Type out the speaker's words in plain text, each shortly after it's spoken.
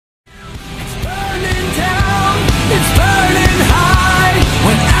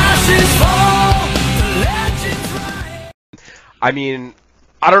I mean,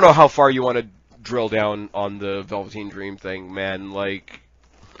 I don't know how far you want to drill down on the Velveteen Dream thing, man. Like,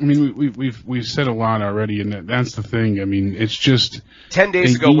 I mean, we've said a lot already, and that's the thing. I mean, it's just 10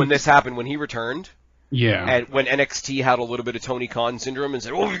 days ago when this happened, when he returned, yeah, and when NXT had a little bit of Tony Khan syndrome and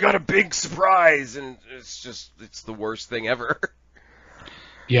said, "Oh, we got a big surprise," and it's the worst thing ever.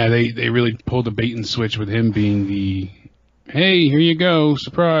 Yeah, they really pulled a bait and switch with him being the, hey, here you go,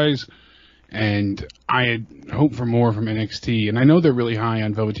 surprise. And I had hoped for more from NXT, and I know they're really high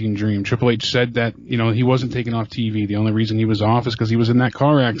on Velveteen Dream. Triple H said that, he wasn't taken off TV. The only reason he was off is because he was in that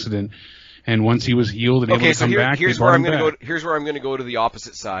car accident. And once he was healed and able to come back, here's where I'm going to go to the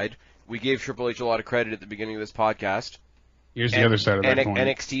opposite side. We gave Triple H a lot of credit at the beginning of this podcast. Here's the other side of that coin.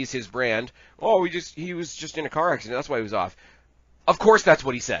 NXT's his brand. Oh, he was just in a car accident. That's why he was off. Of course that's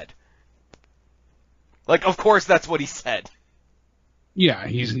what he said. Like, of course that's what he said. Yeah,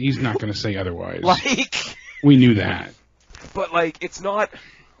 he's not going to say otherwise. Like, we knew that. But, like, it's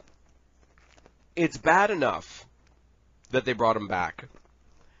bad enough that they brought him back.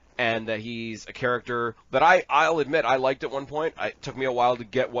 And that he's a character that I'll admit I liked at one point. It took me a while to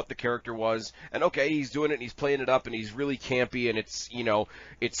get what the character was. And okay, he's doing it and he's playing it up and he's really campy and it's,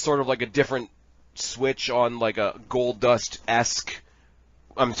 it's sort of like a different switch on like a Goldust-esque,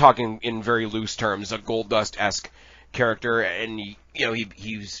 I'm talking in very loose terms, a Goldust-esque character, and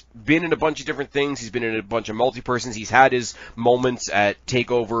he's been in a bunch of different things. He's been in a bunch of multi-persons. He's had his moments at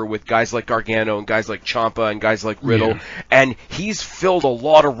TakeOver with guys like Gargano and guys like Ciampa and guys like Riddle, and he's filled a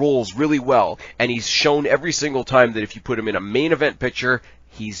lot of roles really well, and he's shown every single time that if you put him in a main event picture,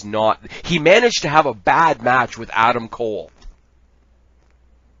 he's not. He managed to have a bad match with Adam Cole.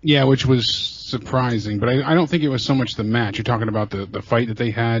 Yeah, which was surprising, but I don't think it was so much the match. You're talking about the fight that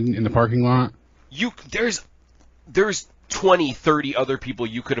they had in the parking lot? There's 20, 30 other people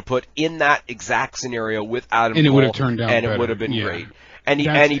you could have put in that exact scenario with Adam Cole. And it would have turned out and better. It would have been great. And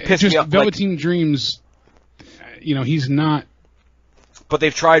he pissed me off. Velveteen Dreams, he's not... But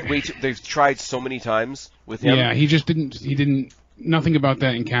they've tried so many times with him. Yeah, he didn't... Nothing about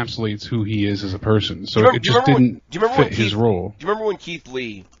that encapsulates who he is as a person. So it just didn't fit his role. Do you remember when Keith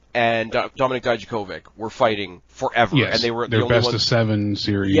Lee and Dominik Dijakovic were fighting forever? Yes, and they were their best of 7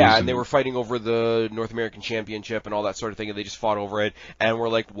 series. Yeah, and they were fighting over the North American Championship and all that sort of thing, and they just fought over it. And we're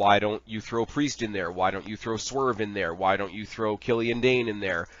like, why don't you throw Priest in there? Why don't you throw Swerve in there? Why don't you throw Killian Dane in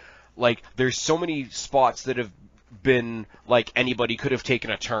there? Like, there's so many spots that have been, like, anybody could have taken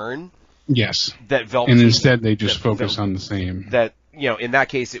a turn. Yes. And instead they just focus on the same. That, in that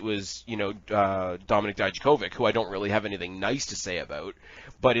case it was, Dominik Dijakovic, who I don't really have anything nice to say about.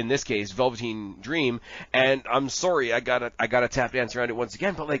 But in this case, Velveteen Dream, and I'm sorry, I gotta tap dance around it once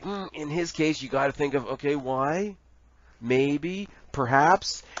again, but like, in his case, you gotta think of, okay, why? Maybe,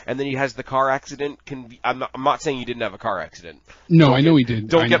 perhaps, and then he has the car accident. I'm not saying he didn't have a car accident. No, I know he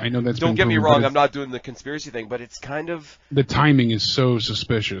did. I know that's don't get me wrong. I'm not doing the conspiracy thing, but it's kind of the timing is so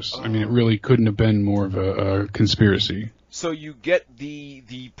suspicious. I mean, it really couldn't have been more of a conspiracy. So you get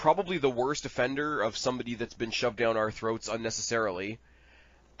the probably the worst offender of somebody that's been shoved down our throats unnecessarily,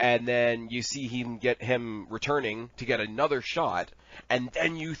 and then you see him returning to get another shot, and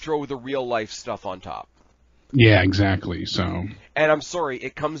then you throw the real life stuff on top. Yeah, exactly. So, and I'm sorry,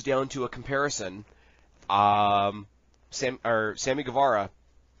 it comes down to a comparison. Sammy Guevara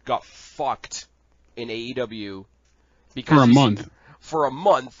got fucked in AEW because for a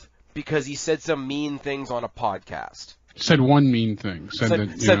month because he said some mean things on a podcast. Said one mean thing.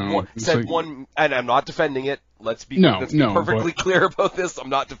 Said one, and I'm not defending it. Let's be perfectly clear about this. I'm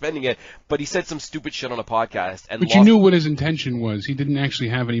not defending it, but he said some stupid shit on a podcast. But you knew what his intention was. He didn't actually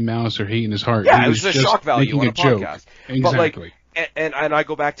have any malice or hate in his heart. Yeah, it was a shock value on a podcast. Exactly. But like, and I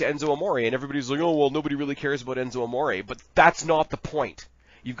go back to Enzo Amore, and everybody's like, oh, well, nobody really cares about Enzo Amore. But that's not the point.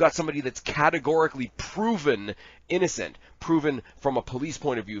 You've got somebody that's categorically proven innocent, proven from a police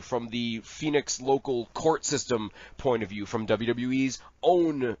point of view, from the Phoenix local court system point of view, from WWE's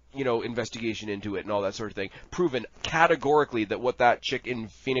own, investigation into it and all that sort of thing. Proven categorically that what that chick in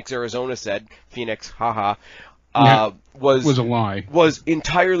Phoenix, Arizona said, Phoenix, haha, was a lie. Was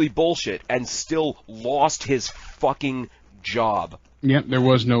entirely bullshit and still lost his fucking job. Yep, there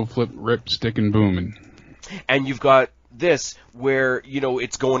was no flip, rip, stick, and booming. And you've got this where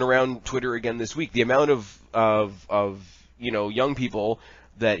it's going around Twitter again this week. The amount of young people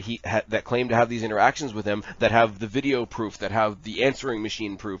that that claim to have these interactions with him, that have the video proof, that have the answering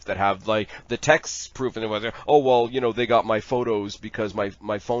machine proof, that have like the text proof, and they got my photos because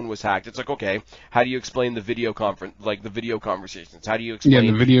my phone was hacked. It's like, okay, how do you explain the video conversations? How do you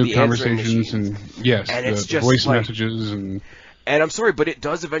explain the video conversations and and the voice messages and I'm sorry, but it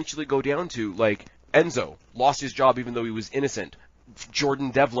does eventually go down to like, Enzo lost his job even though he was innocent.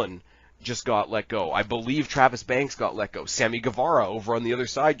 Jordan Devlin just got let go. I believe Travis Banks got let go. Sammy Guevara over on the other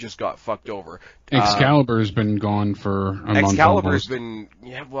side just got fucked over. Excalibur's been gone for a month. Excalibur's been,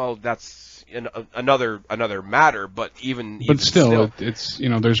 well, that's another matter, but even still, it's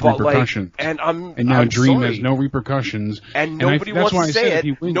there's repercussions. Like, and now I'm Dream sorry. has no repercussions, and nobody wants to say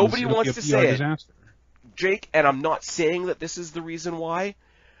it. Nobody wants to say it, disaster. Jake. And I'm not saying that this is the reason why,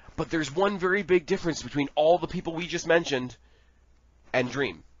 but there's one very big difference between all the people we just mentioned and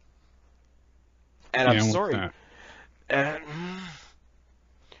Dream. And I'm sorry. And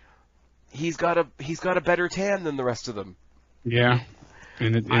he's got a better tan than the rest of them. Yeah.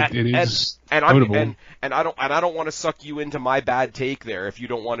 And it is notable. And I don't want to suck you into my bad take there if you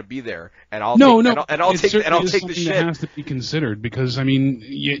don't want to be there. And I'll take the shit. That has to be considered because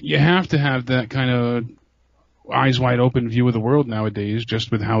you have to have that kind of eyes wide open view of the world nowadays,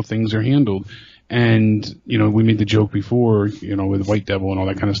 just with how things are handled. And we made the joke before, with White Devil and all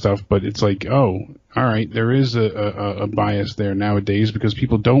that kind of stuff. But it's like, oh, all right, there is a bias there nowadays because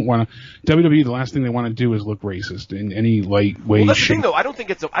people don't want to. WWE, the last thing they want to do is look racist in any light way. Well, that's the thing, though. I don't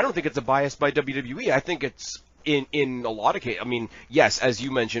think it's a bias by WWE. I think it's in a lot of cases. I mean, yes, as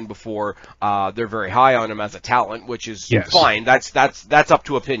you mentioned before, they're very high on him as a talent, which is fine. That's up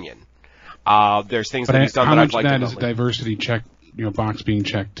to opinion. There's things that he's done that I'd like to know. How much of that is a diversity check? Box being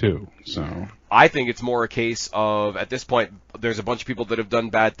checked too. So I think it's more a case of, at this point, there's a bunch of people that have done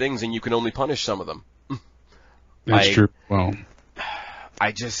bad things, and you can only punish some of them. That's true. Well,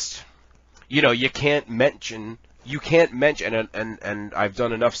 I just, you can't mention, and I've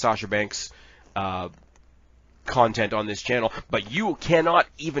done enough Sasha Banks content on this channel, but you cannot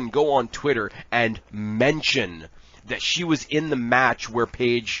even go on Twitter and mention that she was in the match where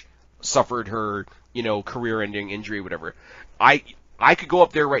Paige suffered her, career-ending injury, whatever. I could go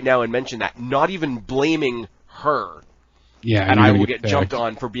up there right now and mention that, not even blaming her. Yeah, and I will get jumped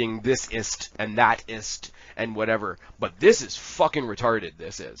on for being this-ist and that-ist and whatever. But this is fucking retarded,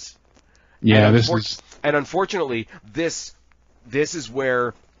 this is. Yeah, And unfortunately, this is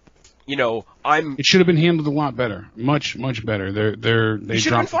where, It should have been handled a lot better. Much, much better. They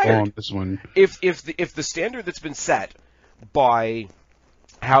dropped the ball on this one. If the standard that's been set by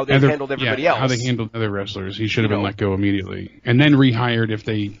how they handled everybody else. How they handled other wrestlers. He should have been let go immediately. And then rehired if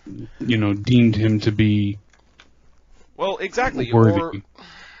they, deemed him to be exactly. worthy.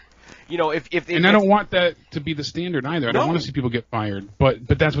 Or, if I don't want that to be the standard either. I don't want to see people get fired. But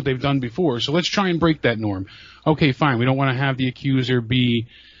that's what they've done before. So let's try and break that norm. Okay, fine. We don't want to have the accuser be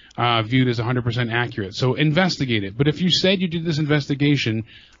viewed as 100% accurate. So investigate it. But if you said you did this investigation,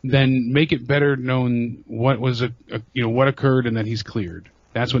 then make it better known what was what occurred and that he's cleared.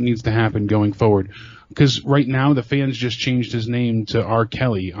 That's what needs to happen going forward. Because right now, the fans just changed his name to R.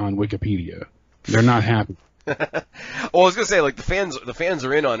 Kelly on Wikipedia. They're not happy. Well, I was gonna say, the fans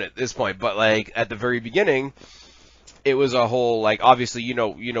are in on it at this point, but at the very beginning, it was a whole obviously you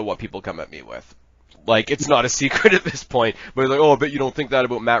know what people come at me with. It's not a secret at this point, but they're I bet you don't think that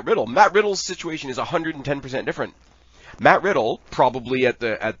about Matt Riddle. Matt Riddle's situation is 110% different. Matt Riddle, probably at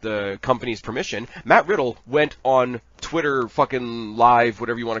the company's permission, Matt Riddle went on Twitter fucking live,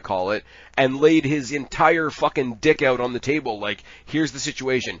 whatever you want to call it, and laid his entire fucking dick out on the table. Here's the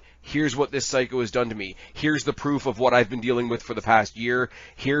situation. Here's what this psycho has done to me. Here's the proof of what I've been dealing with for the past year.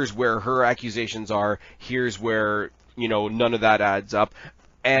 Here's where her accusations are. Here's where, none of that adds up.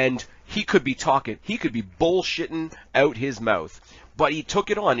 And he could be talking. He could be bullshitting out his mouth. But he took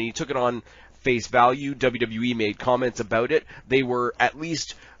it on, and he took it on face value. WWE made comments about it. They were at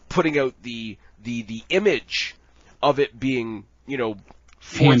least putting out the image of it being,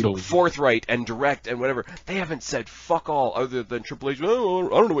 forthright and direct and whatever. They haven't said fuck all other than Triple H. Oh, I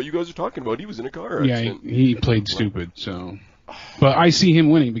don't know what you guys are talking about. He was in a car accident. Yeah, he played stupid. So, but I see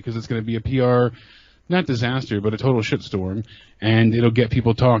him winning because it's going to be a PR, not disaster, but a total shitstorm, and it'll get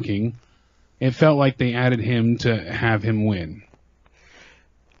people talking. It felt like they added him to have him win.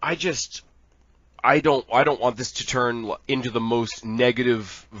 I don't want this to turn into the most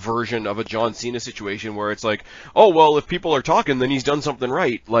negative version of a John Cena situation where it's if people are talking, then he's done something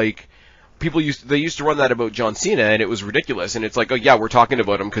right. People used to run that about John Cena, and it was ridiculous. And it's we're talking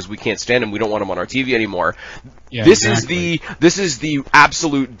about him because we can't stand him. We don't want him on our TV anymore. Yeah, this is the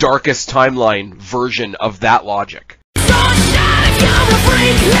absolute darkest timeline version of that logic.